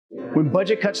When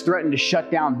budget cuts threatened to shut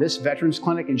down this veterans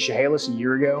clinic in Chehalis a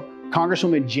year ago,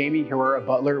 Congresswoman Jaime Herrera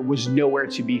Beutler was nowhere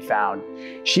to be found.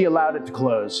 She allowed it to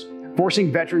close,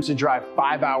 forcing veterans to drive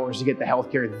 5 hours to get the health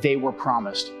care they were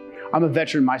promised. I'm a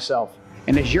veteran myself,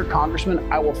 and as your congressman,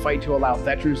 I will fight to allow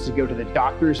veterans to go to the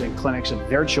doctors and clinics of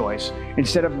their choice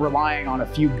instead of relying on a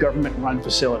few government-run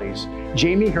facilities.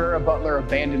 Jaime Herrera Beutler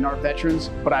abandoned our veterans,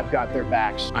 but I've got their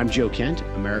backs. I'm Joe Kent,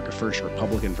 America First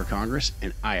Republican for Congress,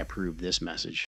 and I approve this message.